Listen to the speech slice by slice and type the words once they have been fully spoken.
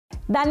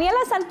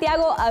Daniela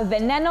Santiago of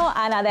Veneno,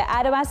 Ana de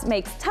Armas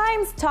makes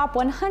Time's Top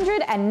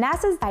 100, and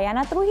NASA's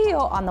Diana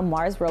Trujillo on the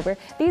Mars rover.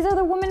 These are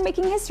the women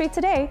making history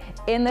today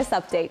in this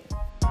update.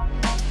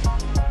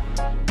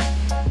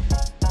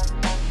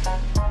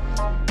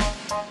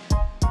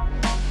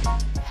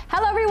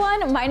 Hello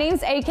everyone, my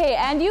name's AK,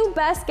 and you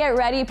best get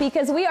ready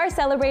because we are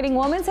celebrating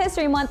Women's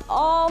History Month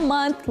all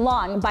month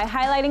long by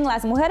highlighting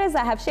las mujeres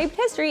that have shaped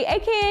history,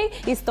 aka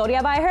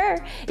Historia by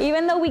her.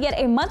 Even though we get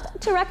a month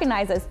to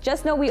recognize us,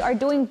 just know we are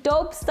doing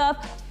dope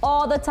stuff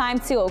all the time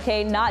too,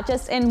 okay? Not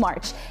just in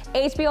March.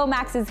 HBO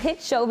Max's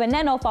hit show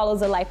Veneno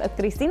follows the life of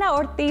Cristina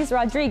Ortiz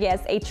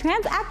Rodriguez, a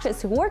trans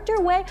actress who worked her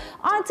way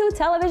onto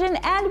television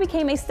and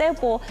became a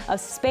staple of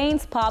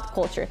Spain's pop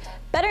culture.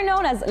 Better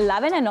known as La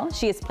Veneno,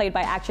 she is played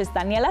by actress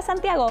Daniela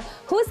Santiago,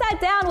 who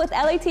sat down with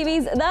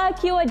LATV's The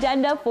Q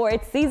agenda for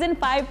its season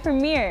 5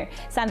 premiere.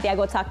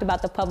 Santiago talked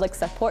about the public's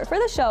support for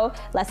the show,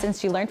 lessons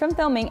she learned from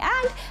filming,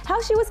 and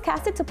how she was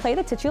casted to play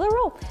the titular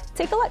role.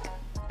 Take a look.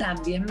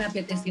 También me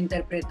apetece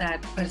interpretar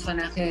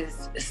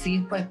personajes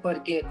cis, pues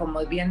porque,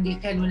 como bien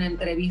dije en una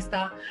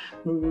entrevista,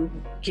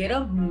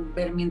 quiero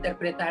verme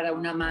interpretar a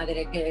una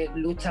madre que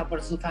lucha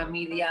por su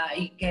familia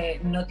y que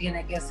no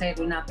tiene que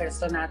ser una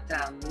persona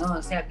trans, ¿no?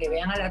 O sea, que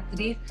vean a la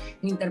actriz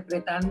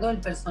interpretando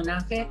el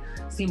personaje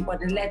sin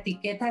poner la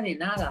etiqueta de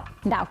nada.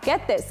 Now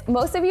get this,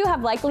 most of you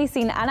have likely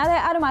seen Ana de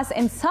Armas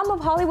in some of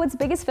Hollywood's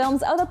biggest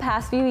films of the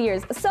past few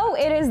years, so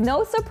it is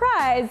no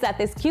surprise that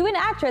this Cuban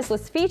actress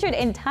was featured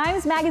in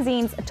Times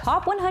Magazine's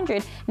Top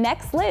 100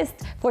 Next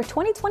list for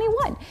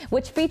 2021,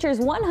 which features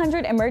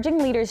 100 emerging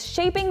leaders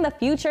shaping the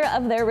future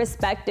of their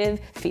respective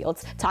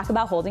fields. Talk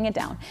about holding it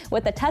down.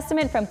 With a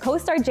testament from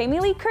co-star Jamie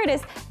Lee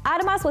Curtis,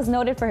 Armas was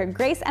noted for her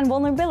grace and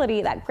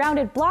vulnerability that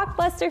grounded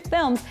blockbuster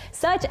films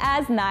such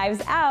as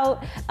Knives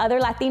Out. Other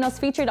Latinos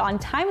featured on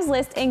Time's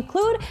list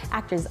include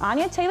actors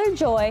Anya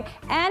Taylor-Joy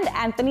and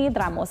Anthony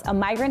Ramos, a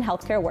migrant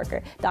healthcare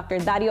worker, Dr.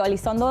 Dario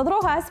Elizondo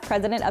Rojas,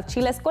 president of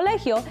Chile's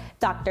Colegio,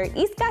 Dr.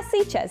 Isca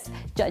Siches,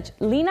 Judge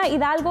Lina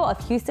Hidalgo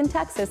of Houston,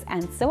 Texas,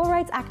 and civil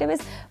rights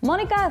activist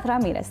Monica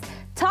Ramirez.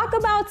 Talk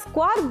about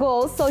squad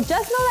goals, so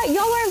just know that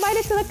y'all were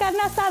invited to the carne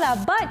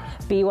asada, but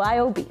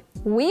BYOB.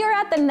 We are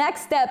at the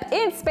next step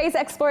in space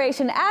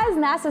exploration as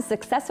NASA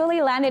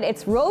successfully landed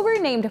its rover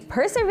named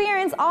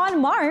Perseverance on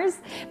Mars.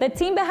 The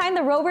team behind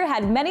the rover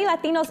had many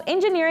Latinos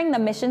engineering the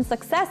mission's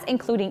success,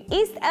 including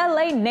East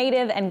LA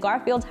native and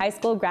Garfield High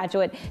School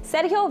graduate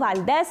Sergio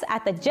Valdez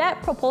at the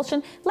Jet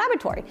Propulsion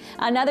Laboratory.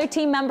 Another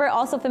team member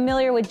also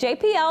familiar with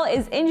JPL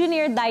is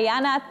engineer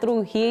Diana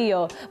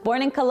Trujillo.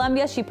 Born in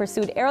Colombia, she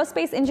pursued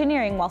aerospace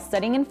engineering while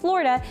studying in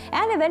Florida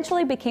and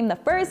eventually became the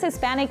first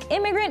Hispanic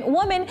immigrant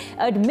woman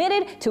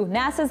admitted to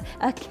NASA's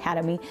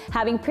Academy.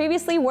 Having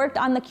previously worked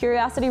on the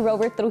Curiosity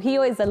rover,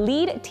 Trujillo is the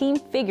lead team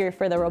figure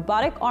for the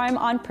robotic arm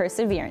on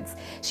Perseverance.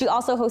 She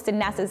also hosted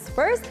NASA's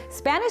first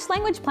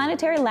Spanish-language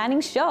planetary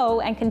landing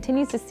show and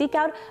continues to seek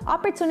out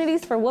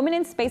opportunities for women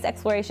in space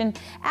exploration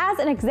as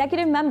an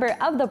executive member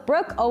of the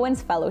Brooke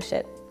Owens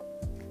Fellowship.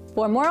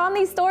 For more on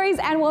these stories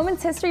and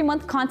Women's History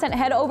Month content,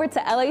 head over to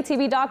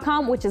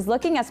LATV.com, which is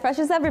looking as fresh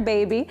as ever,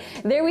 baby.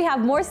 There we have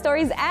more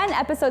stories and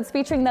episodes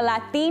featuring the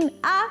Latina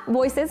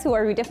voices who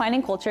are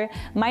redefining culture.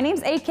 My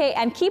name's AK,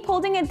 and keep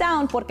holding it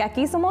down porque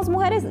aquí somos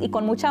mujeres y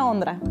con mucha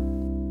honra.